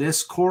around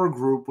this core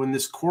group when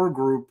this core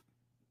group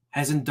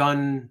hasn't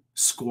done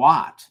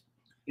squat?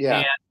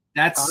 Yeah.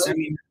 And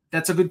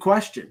that's a good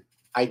question.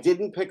 I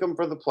didn't pick them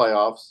for the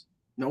playoffs.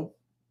 Nope.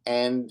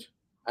 And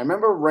I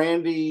remember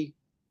Randy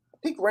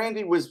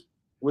was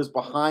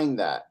behind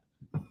that.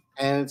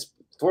 And it's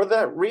for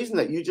that reason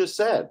that you just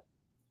said.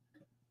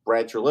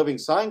 Brad Treliving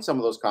signed some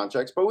of those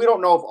contracts, but we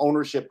don't know if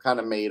ownership kind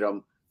of made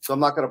them. So I'm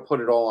not going to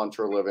put it all on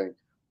Treliving.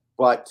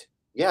 But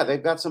yeah,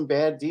 they've got some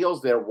bad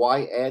deals there.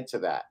 Why add to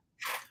that?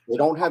 They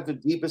don't have the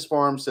deepest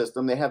farm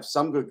system. They have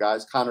some good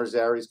guys. Connor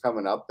Zari's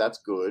coming up. That's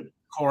good.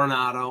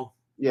 Coronado.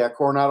 Yeah,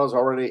 Coronado's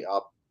already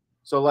up.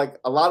 So, like,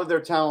 a lot of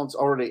their talent's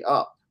already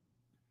up.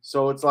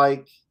 So it's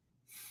like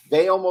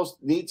they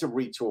almost need to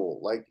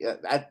retool. Like,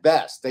 at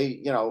best,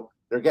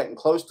 they're getting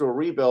close to a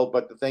rebuild.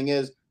 But the thing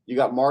is, you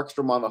got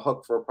Markstrom on the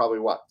hook for probably,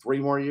 3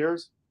 more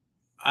years?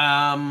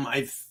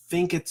 I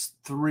think it's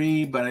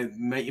 3, but it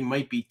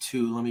might be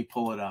 2. Let me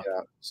pull it up.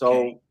 Yeah.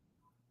 So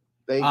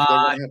they're going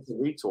to have to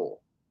retool.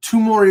 2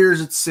 more years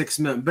at $6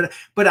 million.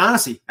 But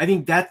honestly, I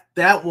think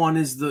that one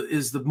is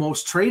the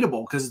most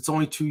tradable because it's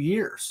only 2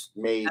 years.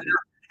 Maybe.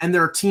 And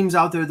there are teams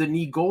out there that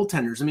need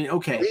goaltenders. I mean,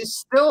 okay.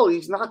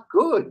 He's not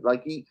good.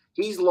 Like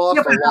he's lost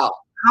a lot.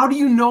 How do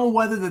you know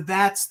whether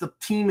that's the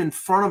team in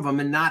front of him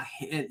and not,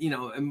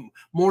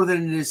 more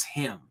than it is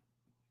him?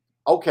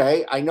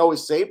 Okay, I know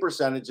his save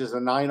percentage is a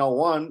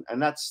 .901,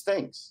 and that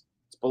stinks.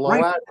 It's below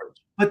average.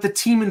 But the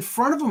team in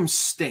front of him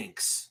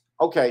stinks.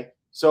 Okay,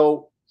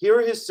 so here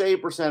are his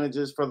save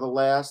percentages for the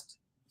last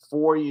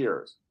 4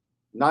 years.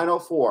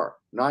 904,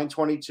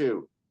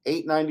 922,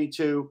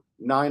 892,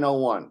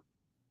 901.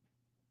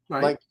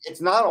 Right. Like,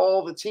 it's not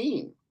all the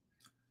team.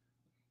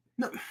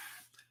 No.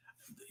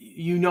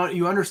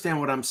 You understand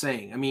what I'm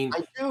saying. I mean,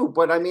 I do,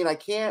 but I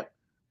can't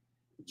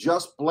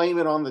just blame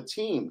it on the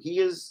team.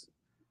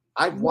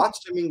 I've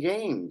watched him in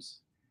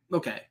games.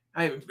 Okay.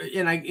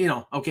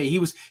 Okay, he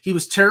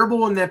was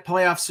terrible in that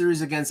playoff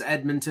series against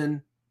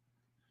Edmonton.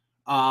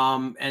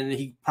 And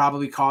he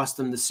probably cost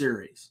them the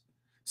series.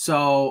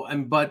 So,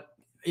 but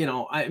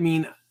I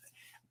mean,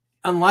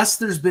 unless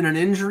there's been an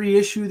injury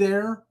issue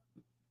there,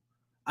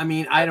 I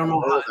mean, I don't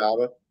know how.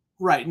 About it.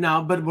 Right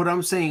now, but what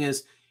I'm saying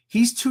is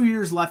he's 2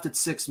 years left at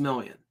 $6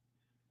 million.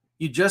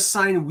 You just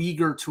signed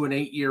Uyghur to an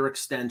 8-year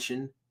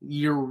extension.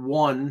 Year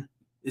 1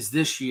 is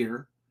this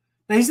year.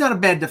 Now, he's not a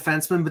bad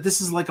defenseman, but this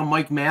is like a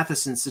Mike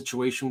Matheson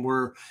situation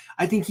where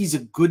I think he's a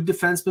good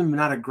defenseman, but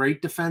not a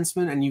great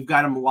defenseman, and you've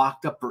got him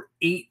locked up for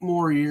 8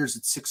 more years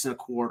at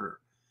 $6.25.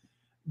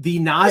 The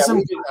Nazem,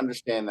 we didn't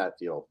understand that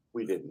deal.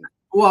 We didn't.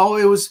 Well,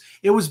 it was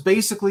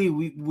basically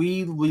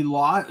we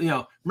lost.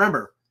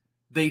 Remember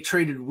they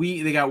traded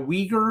they got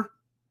Uyghur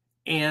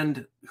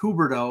and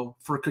Huberdeau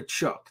for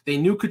Tkachuk. They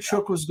knew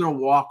Tkachuk was going to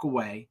walk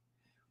away.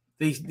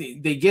 They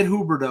get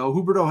Huberdeau.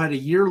 Huberdeau had a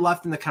year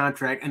left in the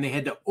contract, and they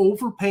had to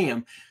overpay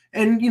him.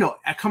 And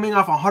coming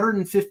off a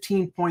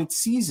 115-point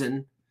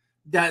season,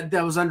 that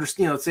was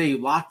say you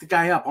lock the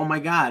guy up. Oh my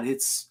God,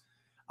 it's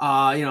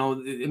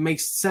it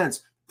makes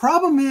sense.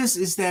 Problem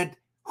is that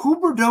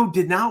Huberdeau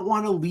did not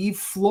want to leave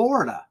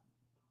Florida.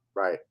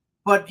 Right.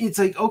 But it's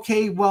like,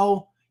 okay,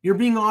 well, you're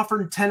being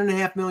offered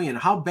 $10.5 million.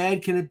 How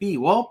bad can it be?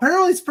 Well,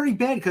 apparently it's pretty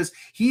bad because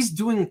he's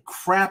doing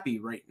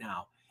crappy right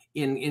now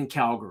in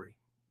Calgary.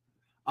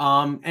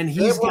 And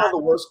he's one of the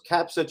worst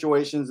cap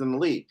situations in the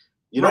league.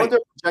 You know what their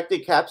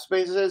projected cap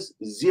space is?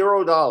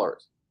 $0.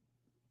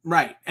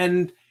 Right.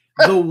 And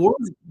the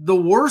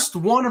worst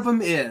one of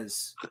them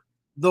is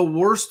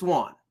Nazem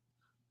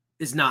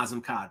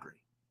Kadri.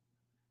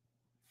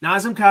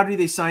 Nazem Kadri,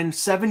 they signed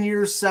 7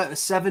 years,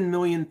 $7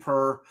 million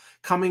per,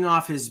 coming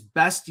off his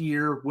best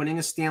year, winning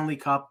a Stanley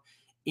Cup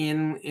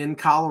in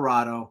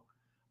Colorado.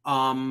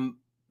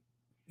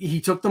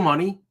 He took the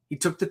money. He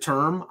took the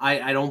term.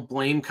 I don't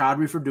blame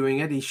Kadri for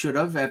doing it. He should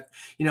have.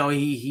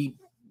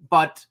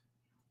 But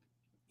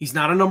he's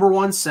not a number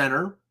 1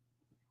 center.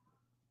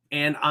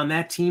 And on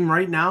that team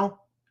right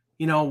now,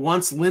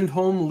 once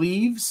Lindholm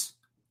leaves,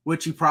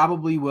 which he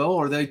probably will,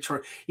 or they try,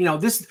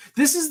 this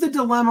is the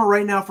dilemma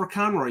right now for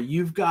Conroy.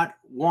 You've got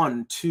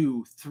 1,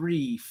 2,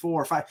 3,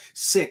 4, 5,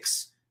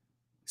 6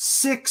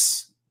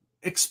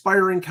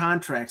 expiring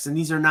contracts. And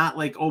these are not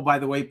like, oh, by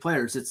the way,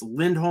 players. It's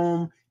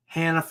Lindholm,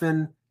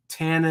 Hanifin,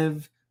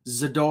 Tanev,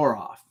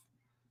 Zadorov.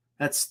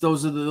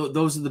 Those are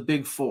the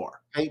big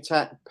 4. Pay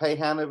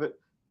Hanifin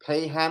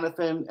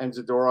and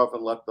Zadorov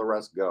and let the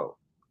rest go.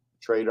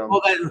 Trade them.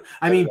 Well,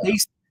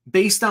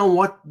 based on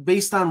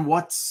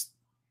what's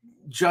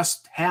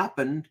just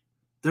happened,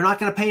 they're not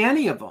going to pay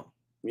any of them.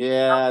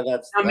 Yeah,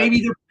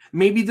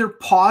 maybe they're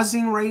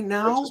pausing right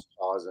now. They're just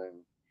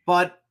pausing.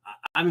 But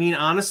I mean,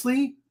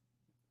 honestly,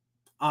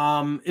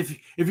 if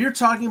you're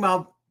talking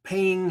about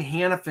paying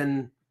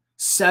Hanifin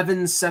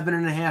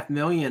 $7.5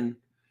 million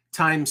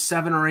times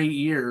 7 or 8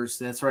 years,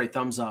 that's right,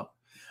 thumbs up.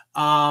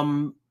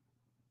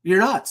 You're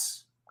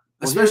nuts.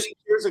 Well, especially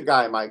here's a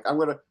guy, Mike. I'm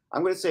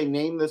gonna say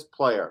name this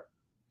player.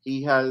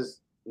 He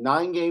has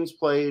 9 games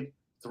played,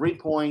 3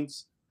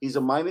 points. He's a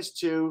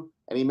 -2,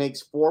 and he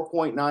makes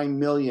 $4.9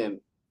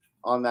 million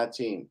on that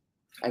team.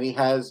 And he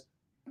has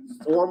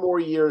 4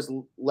 more years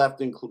left,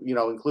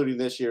 including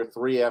this year,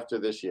 3 after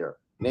this year.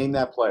 Name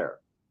that player.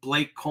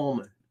 Blake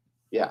Coleman.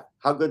 Yeah.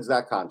 How good's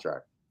that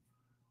contract?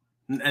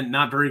 And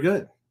not very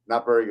good.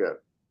 Not very good.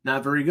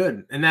 Not very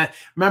good. And that,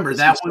 remember, Is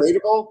that he was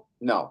tradable?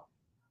 No.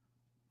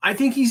 I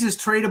think he's as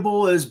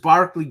tradable as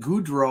Barclay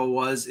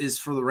Goodrow is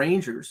for the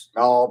Rangers.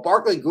 No,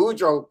 Barclay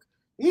Goodrow.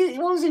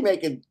 What was he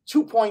making?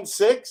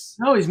 2.6?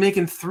 No, he's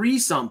making 3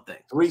 something.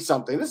 3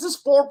 something. This is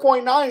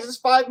 4.9. This is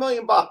 $5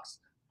 million.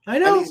 I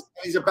know. And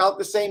he's about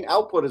the same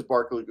output as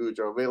Barclay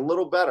Goodrow, but a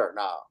little better.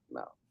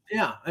 No.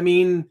 Yeah, I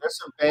mean, there's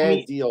some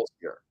bad deals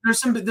here.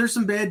 There's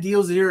some bad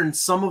deals here, and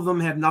some of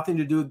them have nothing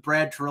to do with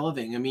Brad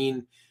Treliving. I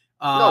mean,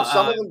 no,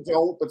 some of them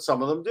don't, but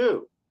some of them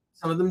do.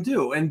 Some of them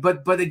do, and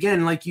but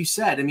again, like you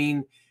said, I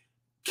mean,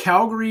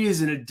 Calgary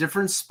is in a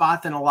different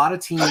spot than a lot of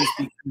teams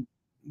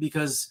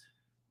because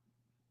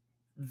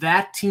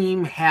that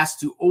team has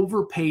to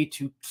overpay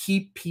to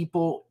keep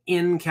people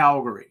in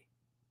Calgary.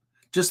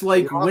 Just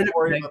like Winnipeg. Don't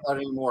worry about that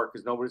anymore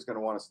because nobody's going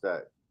to want to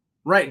stay.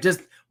 Right. That's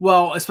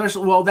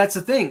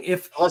the thing.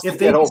 If they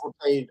get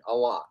overpaid a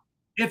lot.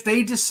 If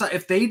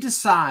they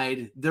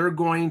decide they're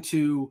going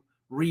to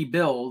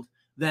rebuild,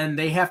 then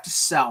they have to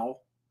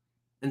sell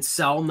and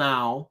sell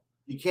now.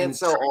 You can't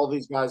sell all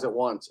these guys at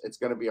once. It's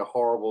going to be a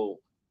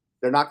horrible.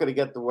 They're not going to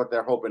get what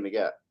they're hoping to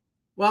get.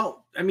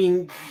 Well, I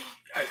mean,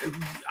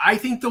 I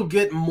think they'll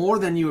get more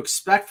than you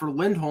expect for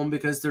Lindholm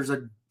because there's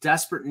a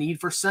desperate need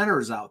for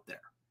centers out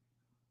there.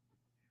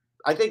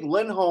 I think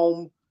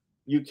Lindholm,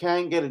 you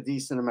can get a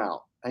decent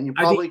amount, and you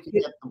probably can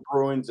get the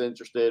Bruins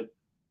interested.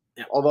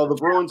 Yeah. Although the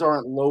Bruins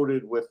aren't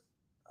loaded with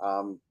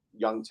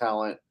young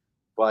talent,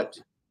 but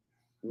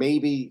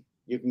maybe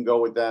you can go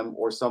with them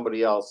or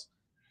somebody else.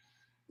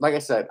 Like I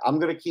said, I'm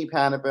going to keep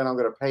Hanifin. I'm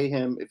going to pay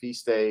him if he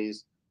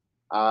stays,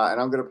 and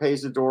I'm going to pay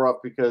Zadorov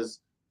because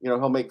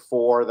he'll make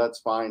 4. That's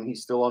fine.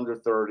 He's still under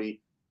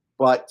 30,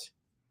 but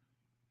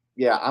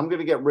yeah, I'm going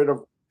to get rid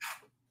of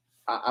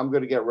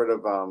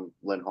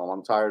Lindholm.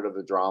 I'm tired of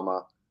the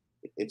drama.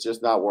 It's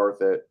just not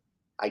worth it.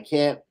 I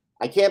can't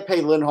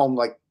pay Lindholm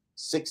like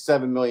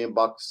 $6-7 million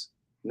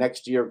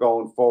next year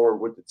going forward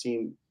with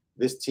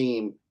this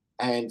team,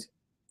 and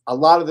a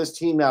lot of this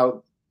team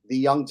now, the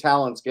young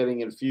talent's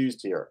getting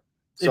infused here.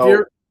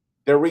 So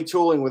they're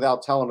retooling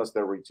without telling us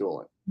they're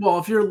retooling. Well,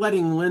 if you're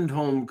letting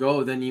Lindholm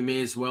go, then you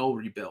may as well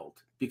rebuild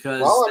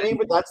because. Well, I mean,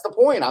 but that's the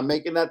point. I'm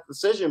making that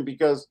decision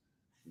because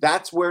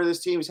that's where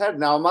this team's headed.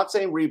 Now, I'm not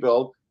saying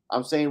rebuild.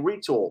 I'm saying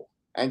retool.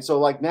 And so,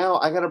 like, now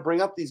I got to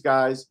bring up these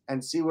guys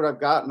and see what I've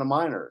got in the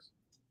minors.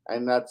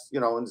 And that's,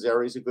 and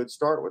Zeri's a good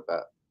start with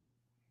that.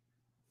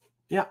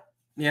 Yeah.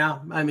 Yeah.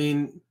 I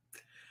mean,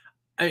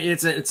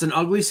 it's an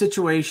ugly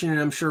situation, and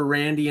I'm sure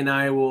Randy and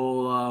I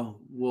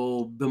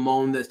will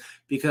bemoan this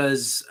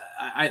because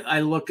I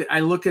look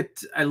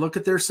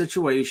at their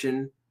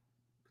situation.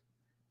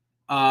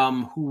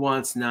 Who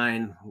wants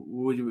 9?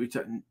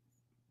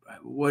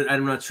 What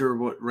I'm not sure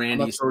what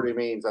Randy's. I'm not sure what he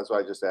means. That's why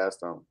I just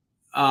asked him.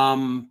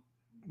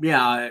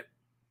 Yeah.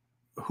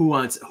 Who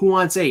wants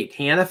 8?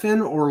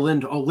 Hannafin or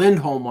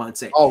Lindholm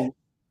wants 8. Oh,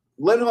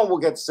 Lindholm will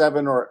get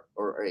 7 or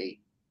 8.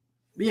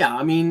 Yeah,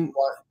 I mean,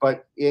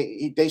 but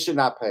they should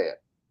not pay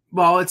it.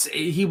 Well, if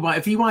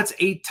he wants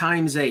 8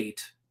 times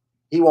 8,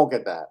 he won't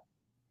get that.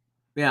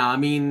 Yeah, I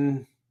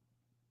mean,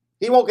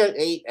 he won't get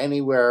 8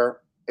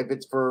 anywhere if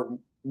it's for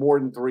more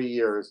than 3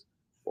 years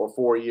or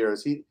 4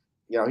 years.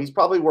 He's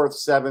probably worth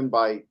 7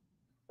 by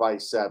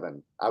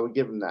 7. I would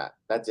give him that.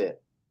 That's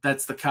it.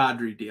 That's the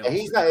Kadri deal.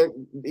 Yeah,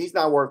 he's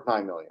not worth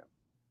 $9 million.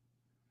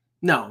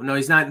 No,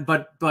 he's not.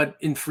 But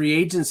in free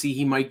agency,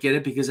 he might get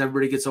it because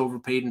everybody gets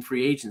overpaid in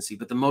free agency.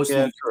 But the most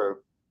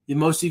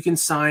you can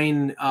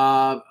sign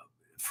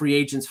free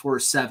agents for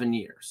is 7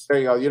 years. There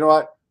you go. You know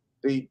what?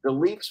 The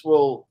Leafs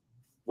will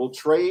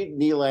trade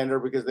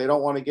Nylander because they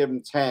don't want to give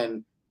him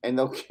 10, and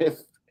they'll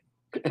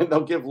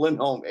give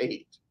Lindholm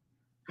 8.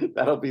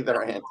 That'll be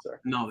their answer.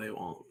 No, they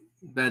won't.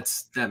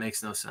 That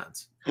makes no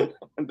sense.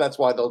 That's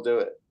why they'll do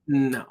it.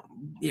 No.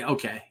 Yeah.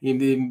 Okay.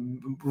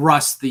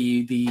 Russ,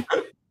 the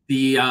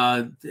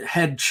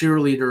head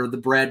cheerleader of the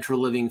Brad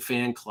Treliving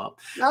fan club.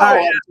 No,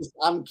 right.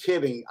 I'm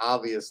kidding,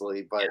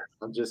 obviously, but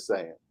I'm just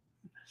saying.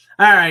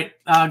 All right.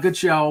 Good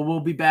show. We'll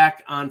be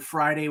back on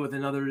Friday with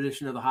another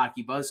edition of the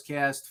Hockey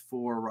Buzzcast.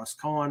 For Russ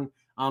Cohen,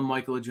 I'm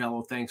Michael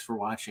Agello. Thanks for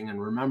watching.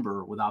 And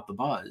remember, without the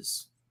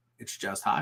buzz, it's just hockey.